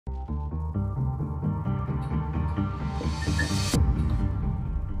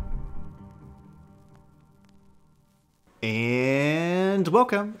And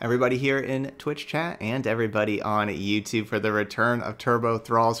welcome everybody here in Twitch chat and everybody on YouTube for the return of Turbo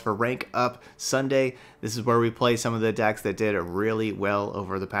Thralls for Rank Up Sunday. This is where we play some of the decks that did really well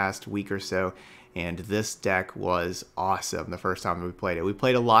over the past week or so. And this deck was awesome the first time we played it. We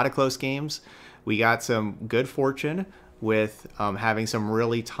played a lot of close games. We got some good fortune with having some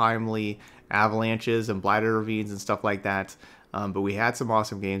really timely avalanches and bladder ravines and stuff like that. But we had some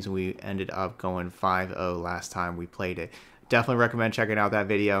awesome games and we ended up going 5-0 last time we played it. Definitely recommend checking out that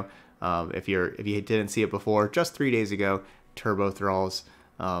video if you didn't see it before. Just 3 days ago, Turbo Thralls,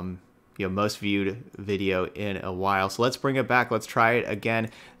 most viewed video in a while. So let's bring it back. Let's try it again.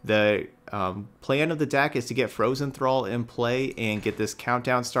 The plan of the deck is to get Frozen Thrall in play and get this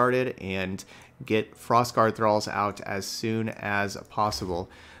countdown started and get Frostguard Thralls out as soon as possible.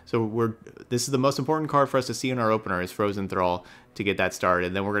 So this is the most important card for us to see in our opener is Frozen Thrall to get that started.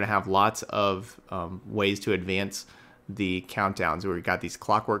 And then we're going to have lots of ways to advance the countdowns. We've got these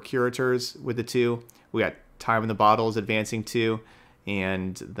Clockwork Curators with the 2. We got Time in the Bottles advancing 2.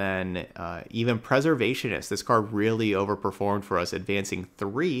 And then even Preservationist. This card really overperformed for us, advancing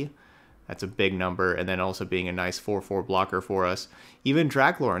 3. That's a big number. And then also being a nice 4/4 blocker for us. Even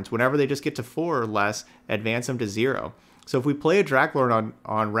Draglorns, whenever they just get to 4 or less, advance them to 0. So if we play a Draglorn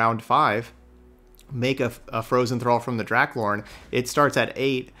on round 5, make a Frozen Thrall from the Draglorn, it starts at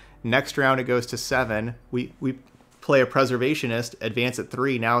 8. Next round it goes to 7. We play a Preservationist, advance at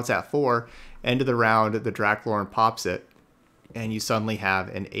 3. Now it's at 4. End of the round, the Draglorn pops it, and you suddenly have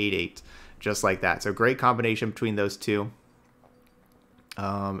an 8/8, just like that. So great combination between those two.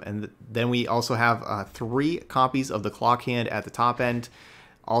 And then we also have 3 copies of the Clock Hand at the top end.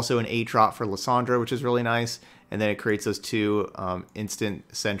 Also an 8-drop for Lissandra, which is really nice. And then it creates those 2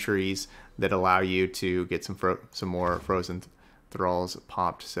 instant sentries that allow you to get some more Frozen Thralls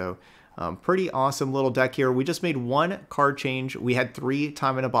popped. So pretty awesome little deck here. We just made 1 card change. We had 3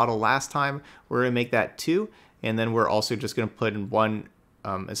 Time in a Bottle last time. We're going to make that 2. And then we're also just going to put in 1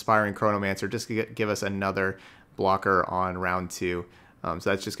 Aspiring Chronomancer just to give us another blocker on round 2. So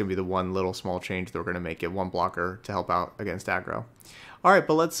that's just going to be the 1 little small change that we're going to make it 1 blocker to help out against aggro. All right,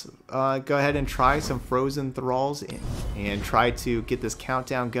 but let's go ahead and try some Frozen Thralls and try to get this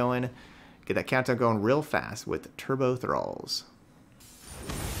countdown going. Get that countdown going real fast with Turbo Thralls.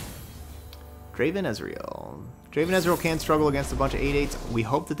 Draven Ezreal. Draven Ezreal can struggle against a bunch of 8/8s. We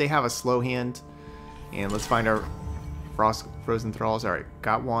hope that they have a slow hand. And let's find our Frozen Thralls. All right,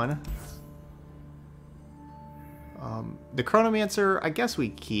 got 1. The Chronomancer, I guess we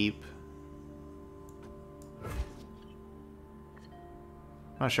keep.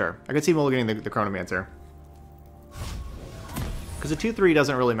 Not sure. I could see mulliganing the Chronomancer. Because the 2/3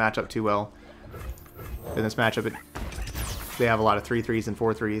 doesn't really match up too well. In this matchup, they have a lot of 3/3s and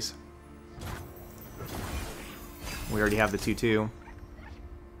 4/3s. We already have the 2/2.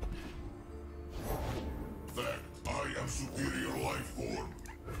 I am superior life form.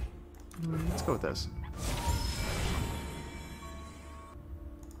 Let's go with this.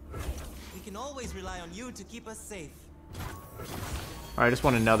 We can always rely on you to keep us safe. Alright, I just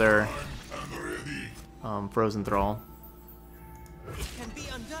want another Frozen Thrall. It can be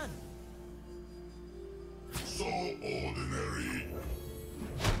undone. So ordinary.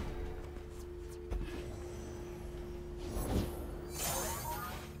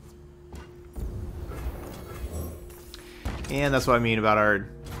 And that's what I mean about our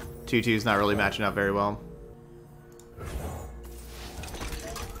 2/2s not really matching up very well.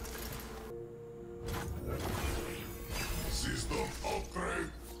 System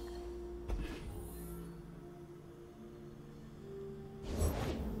upgrade.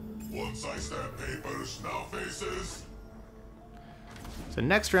 Once I stamp papers, now faces. So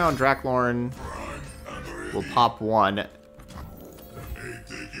next round, Draglorn will pop 1. A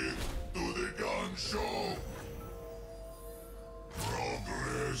ticket to the gun show.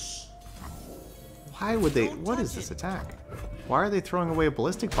 Progress. Why would they? What is this attack? Why are they throwing away a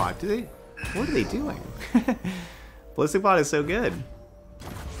Ballistic Bot? What are they doing? Ballistic Bot is so good.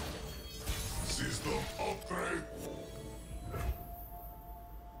 System upgrade.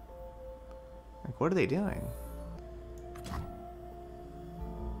 Like, what are they doing?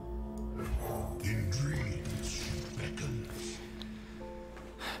 In dreams, beckon.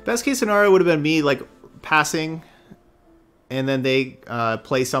 Best case scenario would have been me like passing, and then they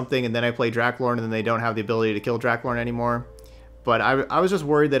play something, and then I play Draglorn, and then they don't have the ability to kill Draglorn anymore. But I was just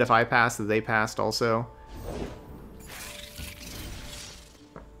worried that if I passed, that they passed also.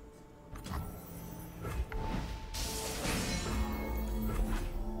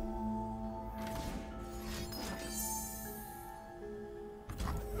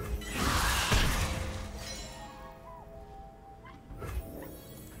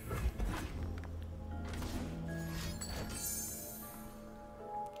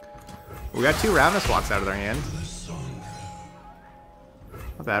 We got 2 Ravenous Flocks out of their hand.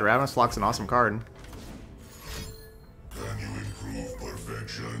 Not bad. Ravenous Flock's an awesome card. Can you improve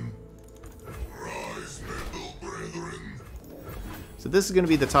perfection? Rise, metal brethren. So this is going to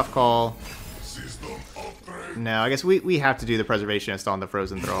be the tough call. System upgrade. No, I guess we have to do the Preservationist on the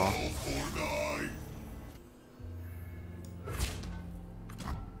Frozen Thrall. All for die.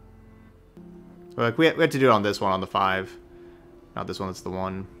 Like we have to do it on this one, on the 5. Not this one, it's the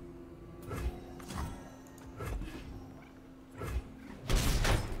 1.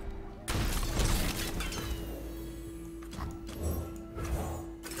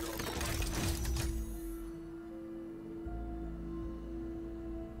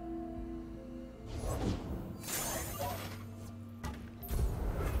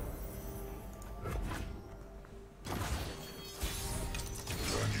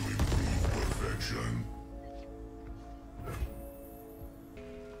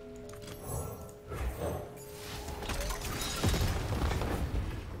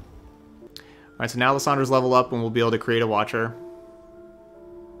 Alright, so now Lissandra's level up and we'll be able to create a Watcher.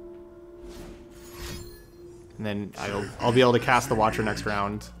 And then I'll be able to cast the Watcher next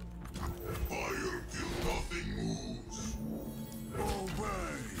round. Fire till nothing moves. Obey.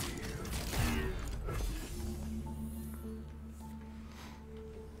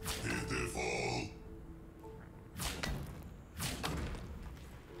 Pitiful.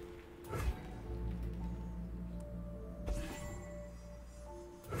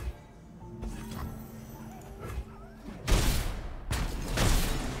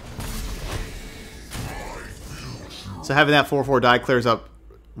 So having that 4/4 die clears up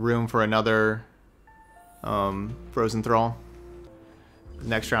room for another Frozen Thrall.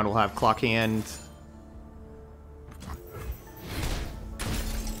 Next round we'll have Clock Hand.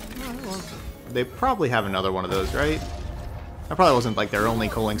 They probably have another one of those, right? That probably wasn't like their only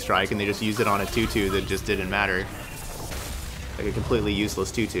Culling Strike and they just used it on a 2/2 that just didn't matter. Like a completely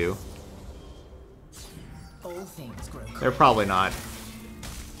useless 2/2. They're probably not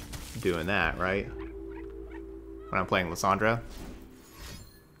doing that, right? When I'm playing Lissandra.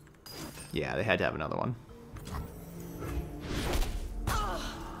 Yeah, they had to have another one. But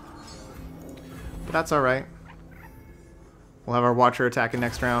that's alright. We'll have our Watcher attacking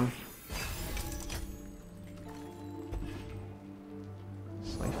next round.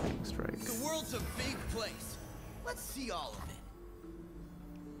 Slicing Strike. The world's a big place. Let's see all of it.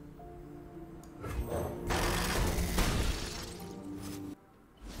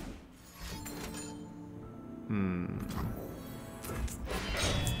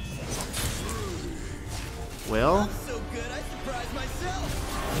 Well, So good, I surprised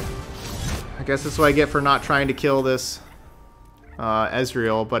myself. I guess that's what I get for not trying to kill this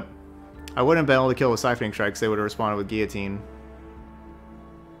Ezreal, but I wouldn't have been able to kill with Siphoning Strikes. They would have responded with Guillotine.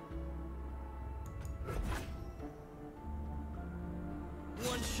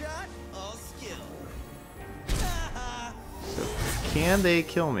 One shot, all skill. So, can they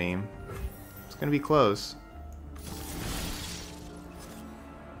kill me? It's going to be close.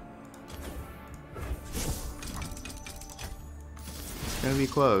 It's going to be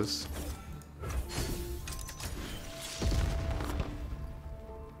close.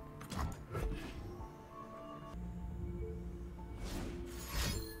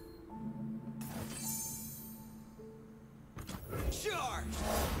 Charge!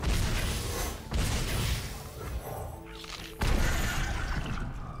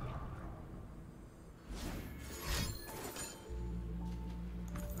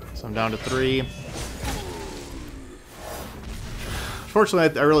 So I'm down to 3.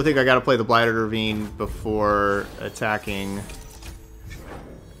 Fortunately, I really think I got to play the Blighted Ravine before attacking.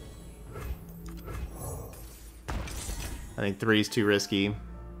 I think 3 is too risky.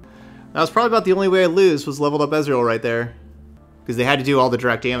 That was probably about the only way I lose, was leveled up Ezreal right there. Because they had to do all the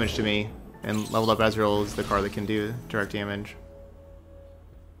direct damage to me, and leveled up Ezreal is the card that can do direct damage.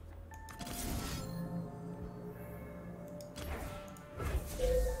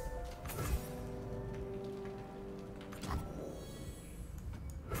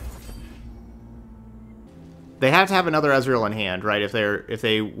 They have to have another Ezreal in hand, right? If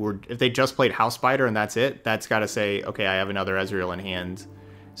they just played House Spider and that's it, that's got to say, okay, I have another Ezreal in hand.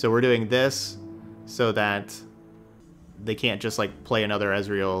 So we're doing this so that they can't just like play another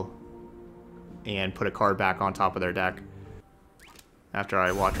Ezreal and put a card back on top of their deck after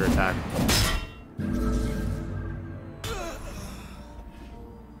I watch her attack.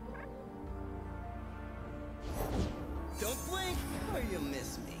 Don't blink or you'll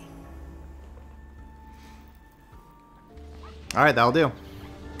miss me. All right, that'll do.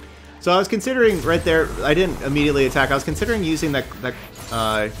 So I was considering right there. I didn't immediately attack. I was considering using that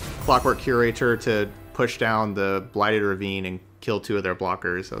Clockwork Curator to push down the Blighted Ravine and kill 2 of their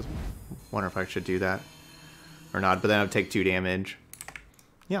blockers. I was wondering if I should do that or not. But then I'd take 2 damage.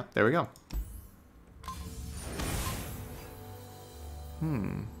 Yeah, there we go.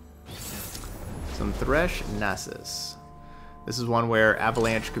 Some Thresh Nasus. This is one where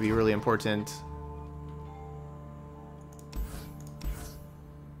Avalanche could be really important.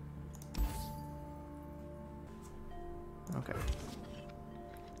 Okay.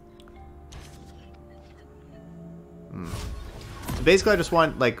 So basically I just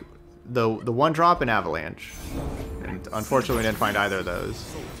want like the 1-drop and Avalanche. And unfortunately we didn't find either of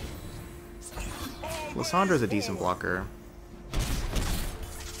those. Lissandra's a decent blocker.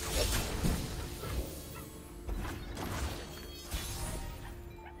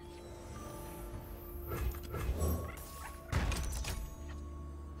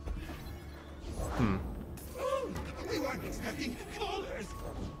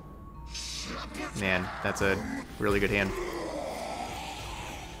 Man, that's a really good hand.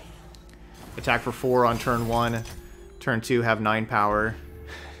 Attack for 4 on turn 1. Turn 2 have 9 power.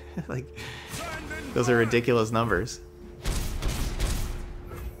 Like, those are ridiculous numbers.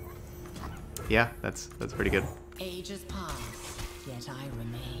 Yeah, that's pretty good. Ages pass, yet I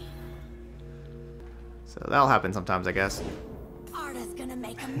remain. So that'll happen sometimes, I guess. Arda's gonna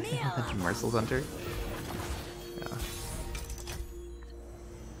make a meal. Merciless Hunter. Yeah.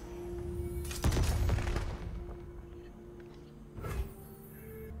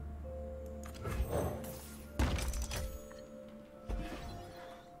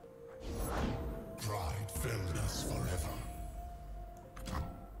 Pride filled us forever.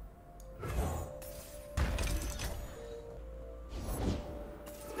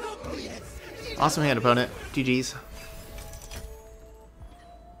 Awesome hand, opponent. GG's.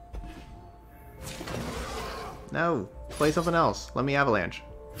 No, play something else. Let me Avalanche.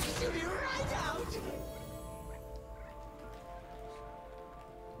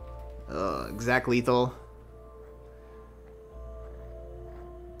 Exact lethal.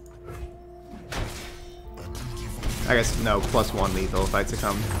 I guess no, +1 lethal if I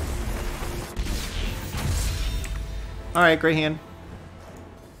succumb. Alright, great hand.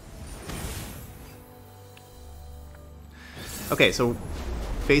 Okay, so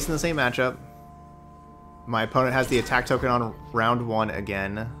facing the same matchup. My opponent has the attack token on round 1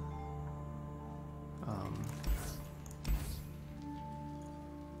 again.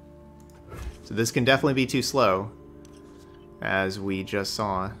 So this can definitely be too slow, as we just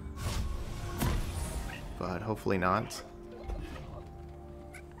saw. But hopefully not.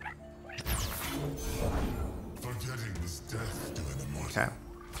 Okay.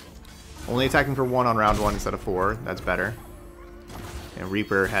 Only attacking for 1 on round 1 instead of 4. That's better. And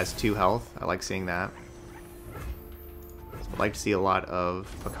Reaper has 2 health. I like seeing that. I'd like to see a lot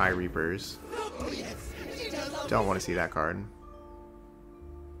of Akai Reapers. Don't want to see that card.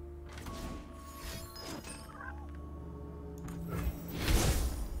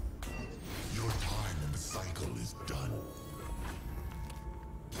 Your time in the cycle is done.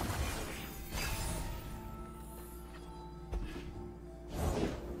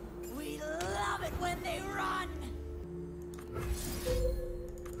 We love it when they run.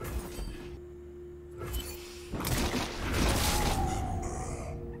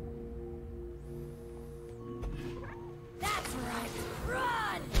 That's right.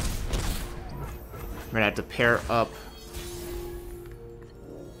 Run. We're gonna have to pair up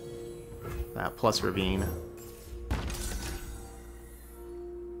that plus Ravine.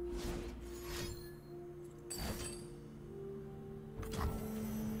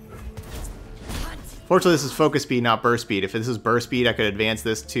 Fortunately, this is focus speed, not burst speed. If this is burst speed, I could advance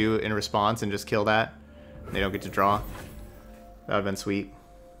this 2 in response and just kill that. They don't get to draw. That would have been sweet.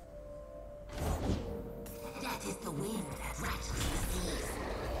 That is the wind that rattles the seas.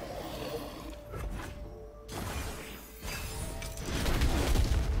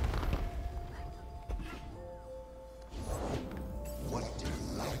 What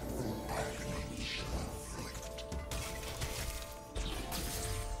delightful agony shall inflict.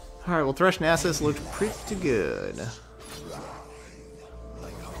 Alright, well, Thresh Nasus looked pretty good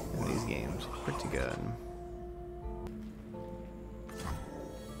in these games. Pretty good.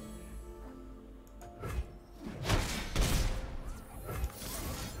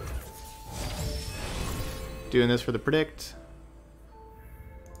 Doing this for the predict.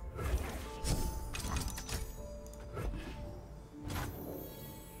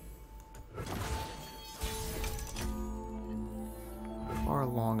 Far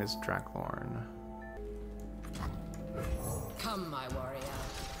along is Draklorn. Come, my warrior.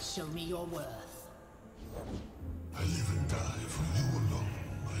 show me your worth. I live and die for you alone,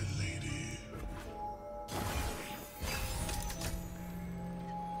 my lady.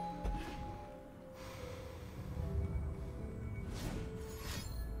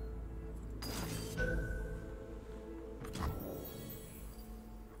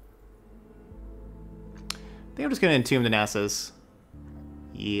 I think I'm just gonna entomb the Nasus.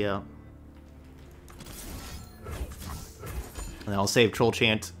 Yeah. And I'll save Troll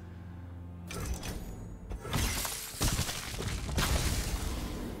Chant.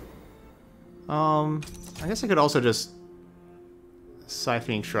 I guess I could also just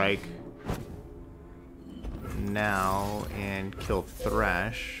Siphoning Strike now and kill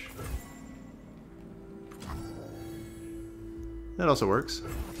Thresh. That also works.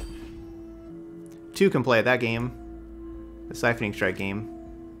 Two can play at that game. The Siphoning Strike game.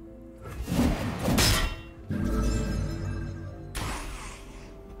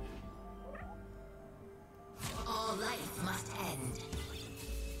 All life must end.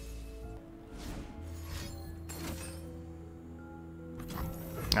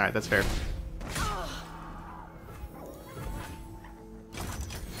 Alright, that's fair.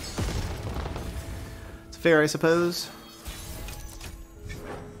 It's fair, I suppose.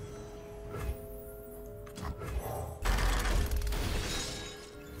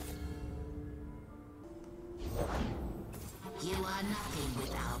 You are nothing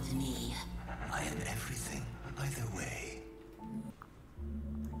without me. I am everything, either way.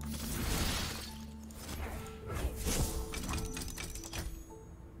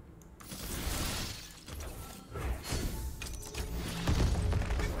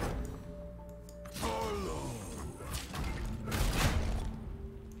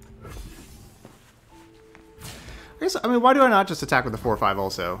 I mean, why do I not just attack with the 4-5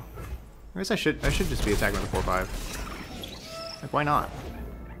 also? I guess I should just be attacking with the 4-5. Like, why not?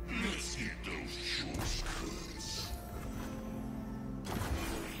 Let's get those shortcuts.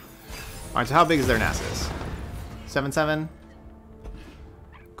 Alright, so how big is their Nasus? 7-7?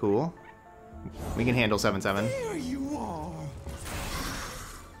 Cool. We can handle 7-7. Here you are.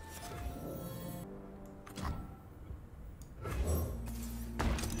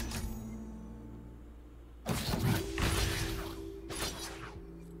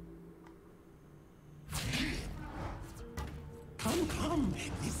 Come,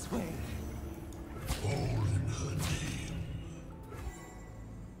 this way. All in her name.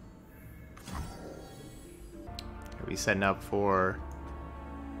 Are we setting up for...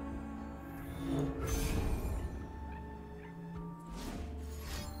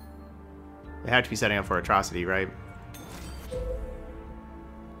 They have to be setting up for Atrocity, right?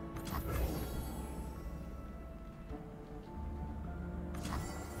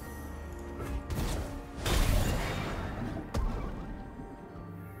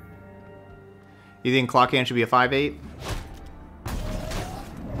 You think Clockhand should be a 5-8?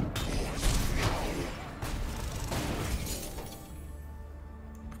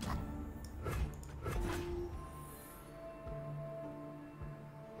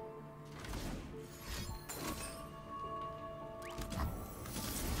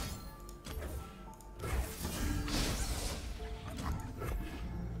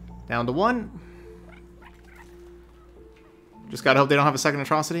 Down to 1. Just gotta hope they don't have a second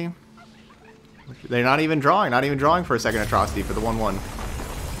Atrocity. They're not even drawing for a second Atrocity for the 1-1.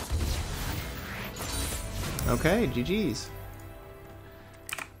 Okay, GG's.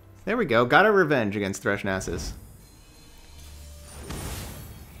 There we go. Got a revenge against Thresh Nasus.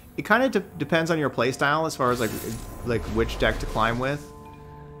 It kind of depends on your playstyle as far as like which deck to climb with.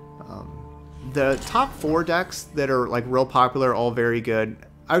 The top 4 decks that are like real popular, all very good.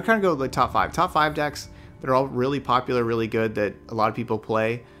 I would kind of go like top 5. Top 5 decks that are all really popular, really good, that a lot of people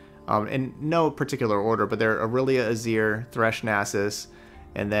play. In no particular order, but they're Aurelia Azir, Thresh Nasus,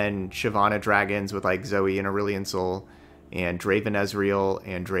 and then Shyvana Dragons with like Zoe and Aurelion Soul, and Draven Ezreal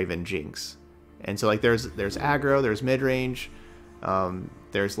and Draven Jinx. And so like there's aggro, there's mid range,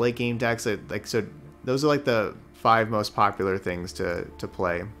 there's late game decks that, like, so those are like the 5 most popular things to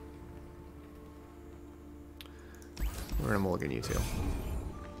play. We're gonna mulligan you too.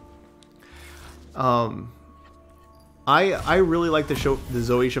 I really like the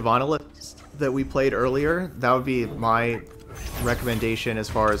Zoe Shyvana list that we played earlier. That would be my recommendation as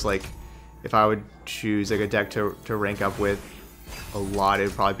far as like if I would choose like a deck to rank up with a lot. It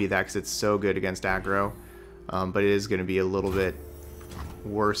would probably be that because it's so good against aggro, but it is going to be a little bit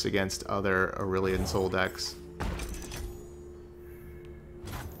worse against other Aurelion Soul decks.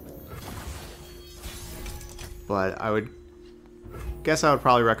 But I would guess I would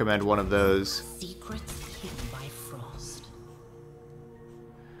probably recommend one of those. Secrets hidden by frost.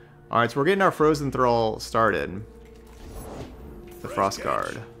 Alright, so we're getting our Frozen Thrall started. The Frost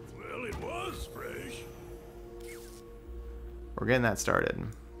Guard. Well, it was fresh. We're getting that started.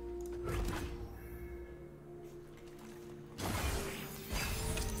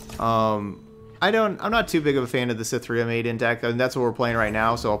 I'm not too big of a fan of the Cytherea Maiden deck, and that's what we're playing right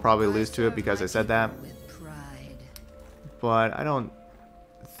now, so I'll probably lose to it because I said that. But I don't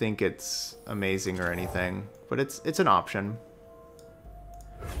think it's amazing or anything. But it's an option.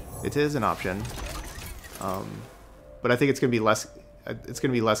 It is an option. But I think it's gonna be less. It's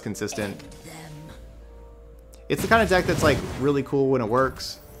gonna be less consistent. It's the kind of deck that's like really cool when it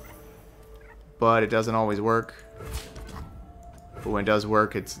works, but it doesn't always work. But when it does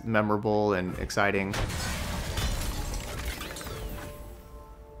work, it's memorable and exciting.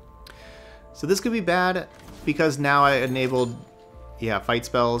 So this could be bad because now I enabled, yeah, fight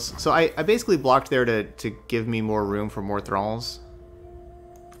spells. So I basically blocked there to give me more room for more Thralls.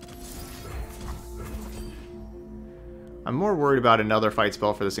 I'm more worried about another fight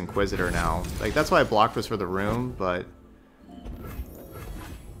spell for this Inquisitor now. Like, that's why I blocked was for the room, but...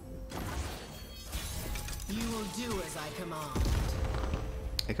 You will do as I command.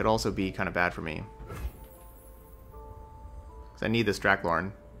 It could also be kind of bad for me. Because I need this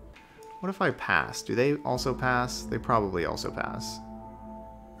Draklorn. What if I pass? Do they also pass? They probably also pass.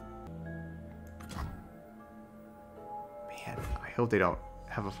 Man, I hope they don't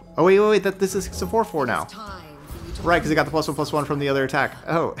have a... Oh, wait, this is a 4/4 now. Right, because I got the +1/+1 from the other attack.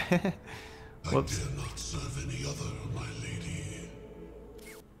 Oh. Whoops. I dare not serve any other, my lady.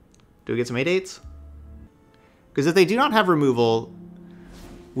 Do we get some 8/8s? Because if they do not have removal,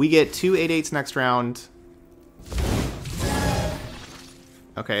 we get 2 8/8s next round.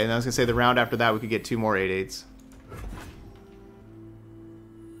 Okay, and I was going to say the round after that we could get 2 more 8/8s.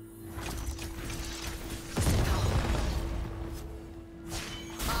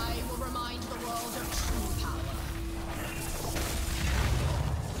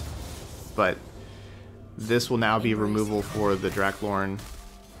 But this will now be removal for the Draklorn.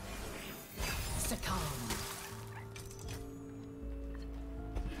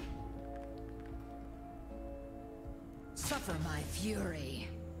 Suffer my fury.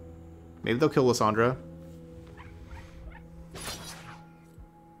 Maybe they'll kill Lissandra.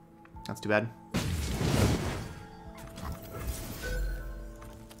 That's too bad.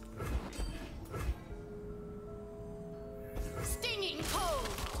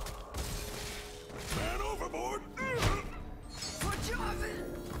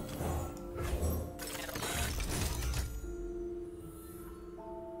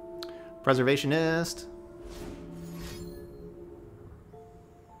 Preservationist.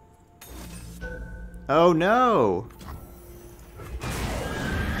 Oh no!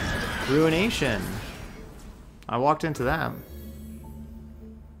 Ruination. I walked into that.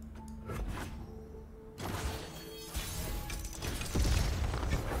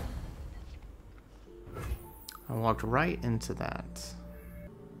 I walked right into that.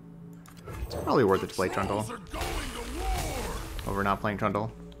 It's probably worth it to play Trundle over not playing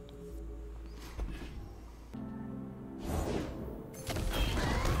Trundle.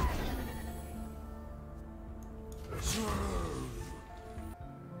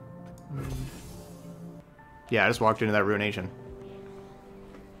 Yeah, I just walked into that Ruination.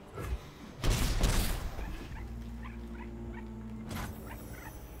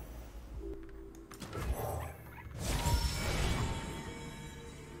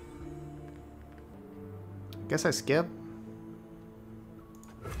 Guess I skip.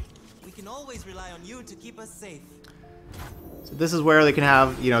 We can always rely on you to keep us safe. So this is where they can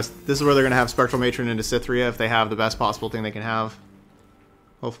have, you know, this is where they're going to have Spectral Matron into Cytherea if they have the best possible thing they can have.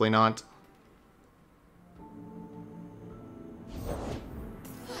 Hopefully not.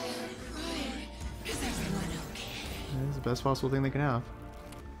 It's the best possible thing they can have.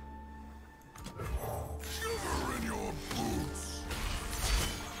 Shiver in your boots.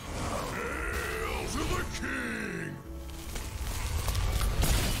 Hail to the king.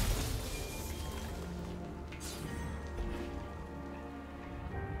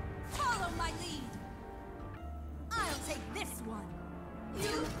 Follow my lead. I'll take this one.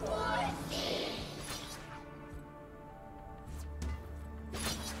 You poor thief.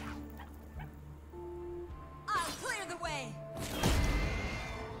 I'll clear the way.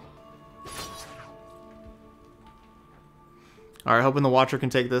 All right, hoping the Watcher can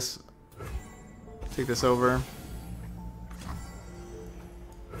take this over.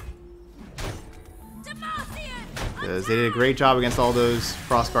 Because they did a great job against all those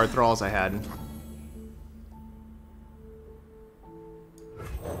Frostguard Thralls I had.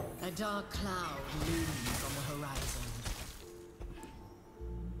 A dark cloud looms on the horizon.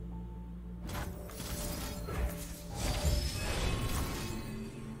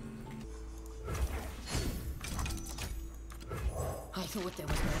 thought there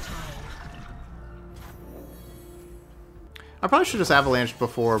was more time. I probably should just avalanched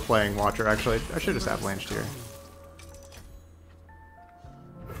before playing Watcher. Actually, I should have just avalanched here.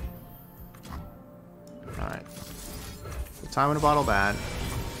 Alright. Time in a bottle bad.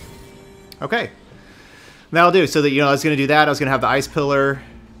 Okay. That'll do. So that, you know, I was going to do that. I was going to have the Ice Pillar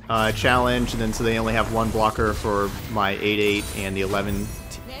challenge, and then so they only have one blocker for my 8-8 and the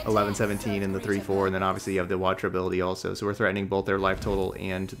 11-17 and the 3-4, and then obviously you have the Watcher ability also. So we're threatening both their life total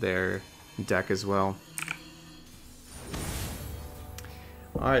and their deck as well.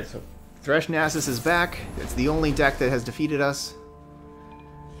 Alright, so Thresh Nasus is back. It's the only deck that has defeated us.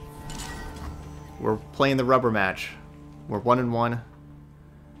 We're playing the rubber match. We're 1-1.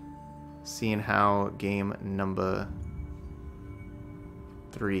 Seeing how game number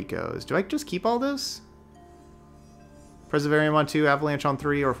 3 goes. Do I just keep all this? Preservarium on 2, Avalanche on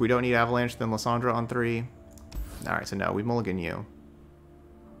 3, or if we don't need Avalanche, then Lissandra on 3. Alright, so no, we mulligan you.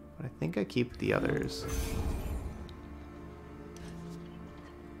 But I think I keep the others.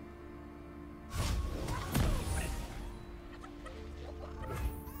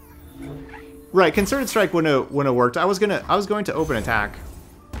 Right, Concerted Strike wouldn't have worked. I was going to open attack.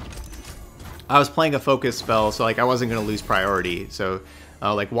 I was playing a focus spell, so like I wasn't going to lose priority. So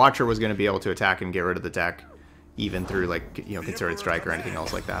like Watcher was going to be able to attack and get rid of the deck, even through like, you know, Concerted Strike or anything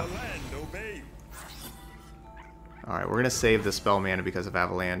else like that. All right, we're going to save the spell mana because of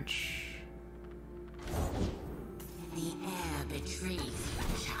Avalanche. The air betrays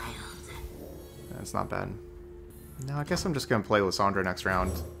you, child. That's not bad. No, I guess I'm just going to play Lissandra next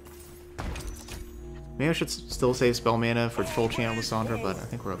round. Maybe I should still save spell mana for full chant Lissandra, but I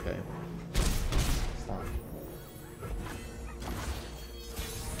think we're okay.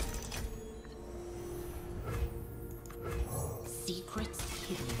 Secrets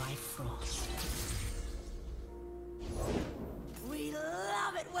hidden by frost. We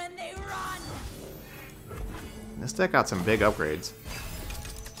love it when they run. This deck got some big upgrades.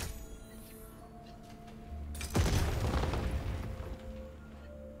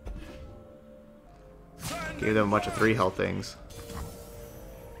 Gave them a bunch of 3 health things.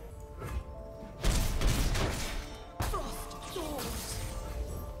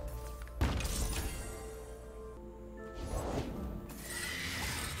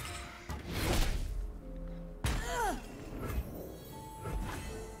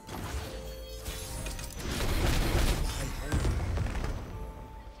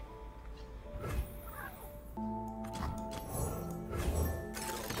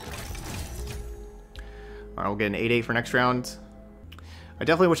 Alright, we'll get an 8-8 for next round. I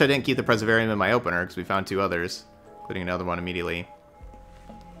definitely wish I didn't keep the Preservarium in my opener, because we found 2 others, including another one immediately.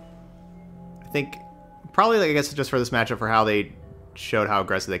 I think, probably, like, I guess just for this matchup, for how they showed how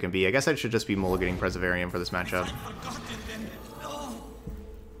aggressive they can be, I guess I should just be mulliganing Preservarium for this matchup.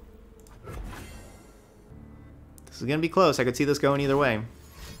 This is going to be close. I could see this going either way.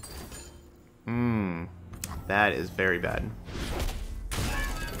 That is very bad.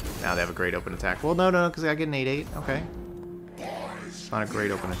 Now they have a great open attack. Well, no, because I get an 8-8. Okay. It's not a great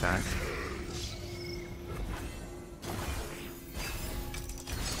open attack.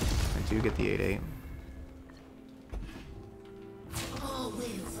 I do get the 8-8. All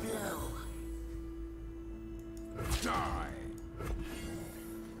winds blow. Die.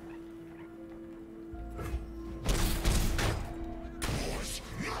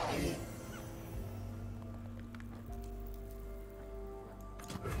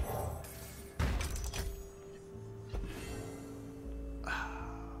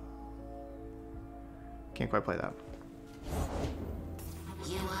 Can't quite play that.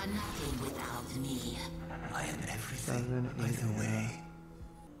 You are nothing without me. I am everything, by the way.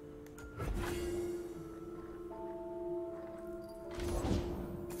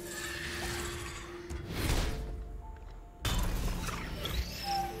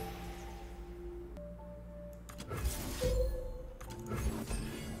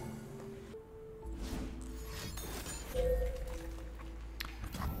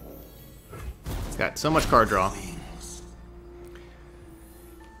 Got so much card draw.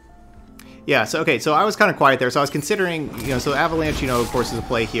 Yeah, so okay, so I was kind of quiet there. So I was considering, you know, so Avalanche, you know, of course is a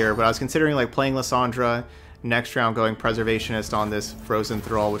play here, but I was considering like playing Lissandra, next round going Preservationist on this Frozen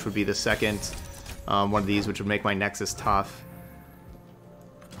Thrall, which would be the second one of these, which would make my Nexus tough.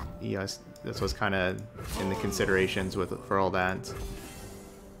 Yes, this was kind of in the considerations for all that.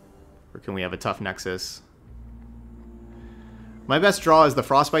 Or can we have a tough Nexus? My best draw is the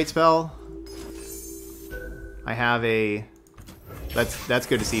Frostbite spell. I have a... That's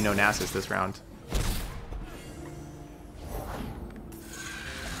good to see no Nasus this round.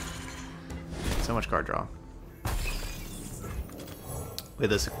 So much card draw.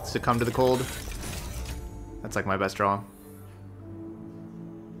 with a Succumb to the Cold. That's like my best draw.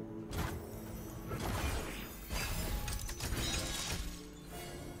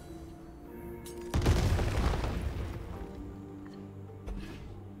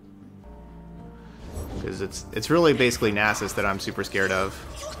 Because it's really basically Nasus that I'm super scared of.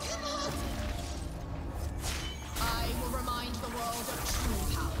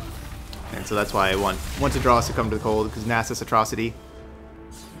 And so that's why I want to draw Succumb to the Cold, because Nasus Atrocity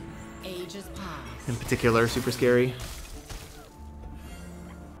in particular super scary.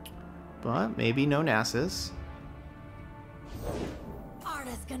 But maybe no Nasus.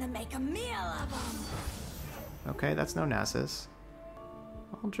 Arda's gonna make a meal of them. Okay, that's no Nasus.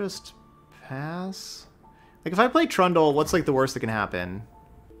 I'll just pass. Like, if I play Trundle, what's like the worst that can happen?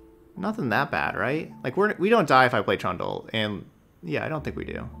 Nothing that bad, right? Like, we don't die if I play Trundle, and yeah, I don't think we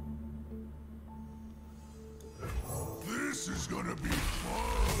do. This is gonna be fun.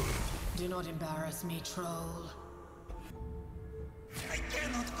 Do not embarrass me, troll. I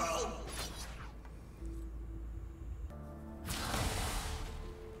cannot go.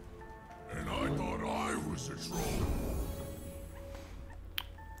 And I thought I was a troll.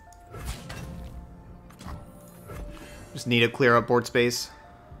 Just need to clear up board space.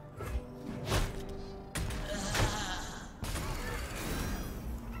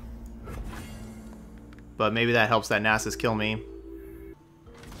 But maybe that helps that Nasus kill me.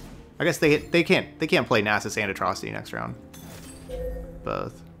 I guess they can't play Nasus and Atrocity next round.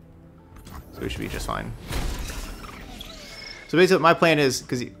 Both. So we should be just fine. So basically my plan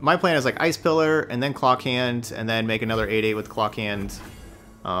is, like Ice Pillar and then Clock Hand and then make another 8/8 with Clock Hand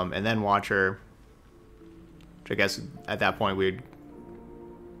and then Watcher. Which I guess at that point we'd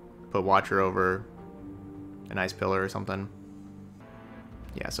put Watcher over an Ice Pillar or something.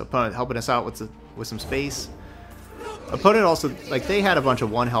 Yeah, so opponent helping us out with some space. Opponent also, like, they had a bunch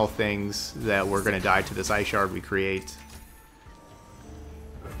of 1 health things that were going to die to this Ice Shard we create. So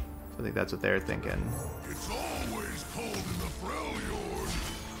I think that's what they're thinking. It's always cold in the Freljord.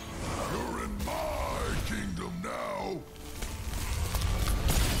 You're in my kingdom now.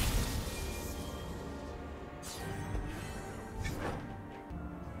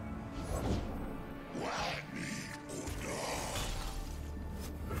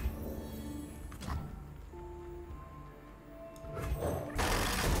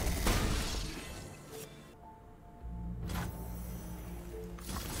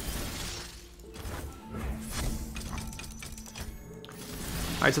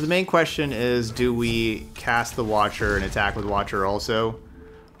 Alright, so the main question is, do we cast the Watcher and attack with Watcher also?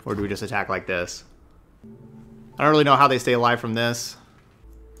 Or do we just attack like this? I don't really know how they stay alive from this.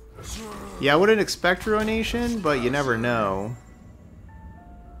 Yeah, I wouldn't expect Ruination, but you never know.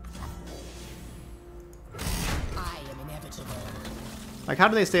 I am inevitable. Like, how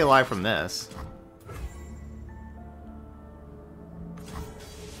do they stay alive from this?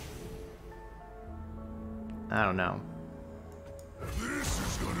 I don't know. This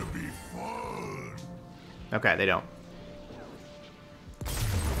is gonna be fun. Okay, they don't.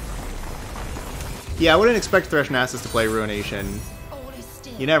 Yeah, I wouldn't expect Thresh Nasus to play Ruination.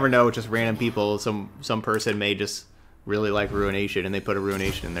 You never know, just random people. Some person may just really like Ruination and they put a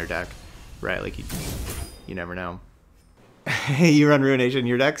Ruination in their deck. Right, like you never know. You run Ruination in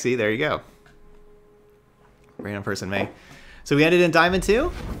your deck, see, there you go. Random person may. So we ended in Diamond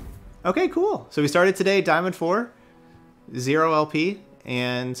 2? Okay, cool. So we started today Diamond 4, 0 LP,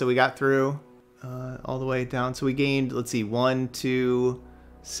 and so we got through all the way down. So we gained, let's see, 1, 2,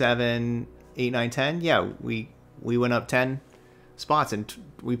 7, 8, 9, 10. Yeah, we went up 10 spots, and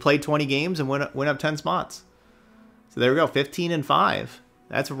we played 20 games and went up 10 spots. So there we go, 15 and 5.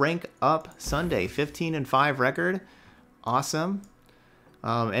 That's Rank Up Sunday, 15 and 5 record. Awesome.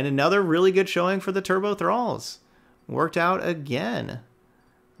 And another really good showing for the Turbo Thralls. Worked out again.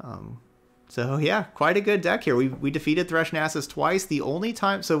 So yeah, quite a good deck here. We defeated Thresh Nasus twice. The only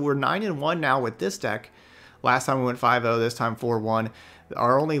time, so we're 9 and 1 now with this deck. Last time we went 5-0, this time 4-1.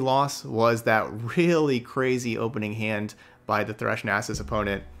 Our only loss was that really crazy opening hand by the Thresh Nasus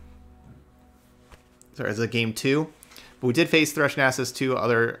opponent. So it's a game 2. But we did face Thresh Nasus 2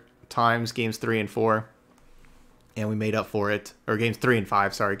 other times, games 3 and 4. And we made up for it. Or games 3 and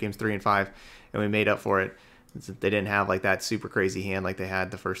 5, sorry, games 3 and 5. And we made up for it. They didn't have like that super crazy hand like they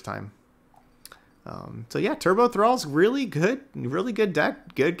had the first time. So yeah, Turbo Thralls, really good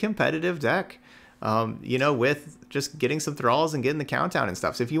deck, good competitive deck. You know, with just getting some Thralls and getting the countdown and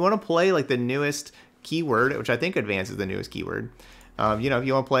stuff. So if you want to play like the newest keyword, which I think Advance is the newest keyword, you know, if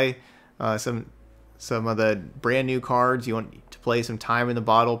you want to play some of the brand new cards, you want to play some Time in the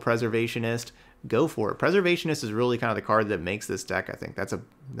Bottle, Preservationist, go for it. Preservationist is really kind of the card that makes this deck. I think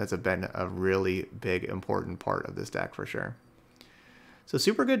that's been a really big, important part of this deck for sure. So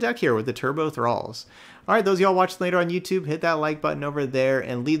super good deck here with the Turbo Thralls. All right, those of y'all watching later on YouTube, hit that like button over there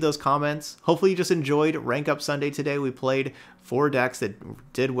and leave those comments. Hopefully you just enjoyed Rank Up Sunday today. We played 4 decks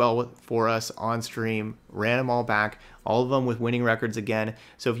that did well for us on stream, ran them all back, all of them with winning records again.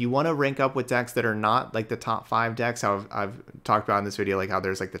 So if you want to rank up with decks that are not like the top 5 decks, how I've talked about in this video, like how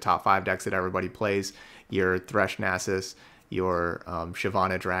there's like the top 5 decks that everybody plays, your Thresh Nasus, your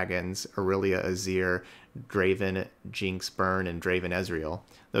Shyvana Dragons, Aurelia Azir, Draven Jinx Burn, and Draven Ezreal.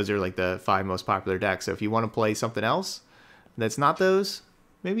 Those are like the 5 most popular decks. So if you want to play something else that's not those,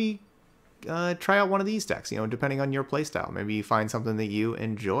 maybe try out one of these decks, you know, depending on your playstyle. Maybe you find something that you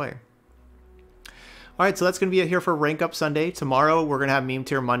enjoy. All right, so that's going to be it here for Rank Up Sunday. Tomorrow, we're going to have Meme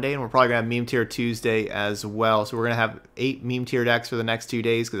Tier Monday, and we're probably going to have Meme Tier Tuesday as well. So we're going to have 8 Meme Tier decks for the next 2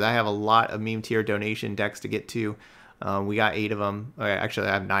 days because I have a lot of Meme Tier donation decks to get to. We got 8 of them. Okay, actually,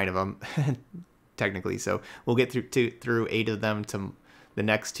 I have 9 of them, technically. So we'll get through 8 of them to the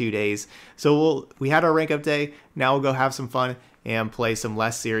next 2 days. So we had our Rank Up Day. Now we'll go have some fun and play some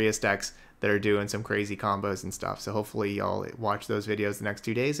less serious decks that are doing some crazy combos and stuff. So hopefully y'all watch those videos the next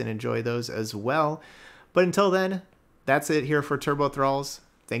 2 days and enjoy those as well. But until then, that's it here for Turbo Thralls.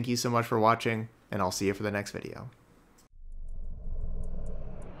 Thank you so much for watching, and I'll see you for the next video.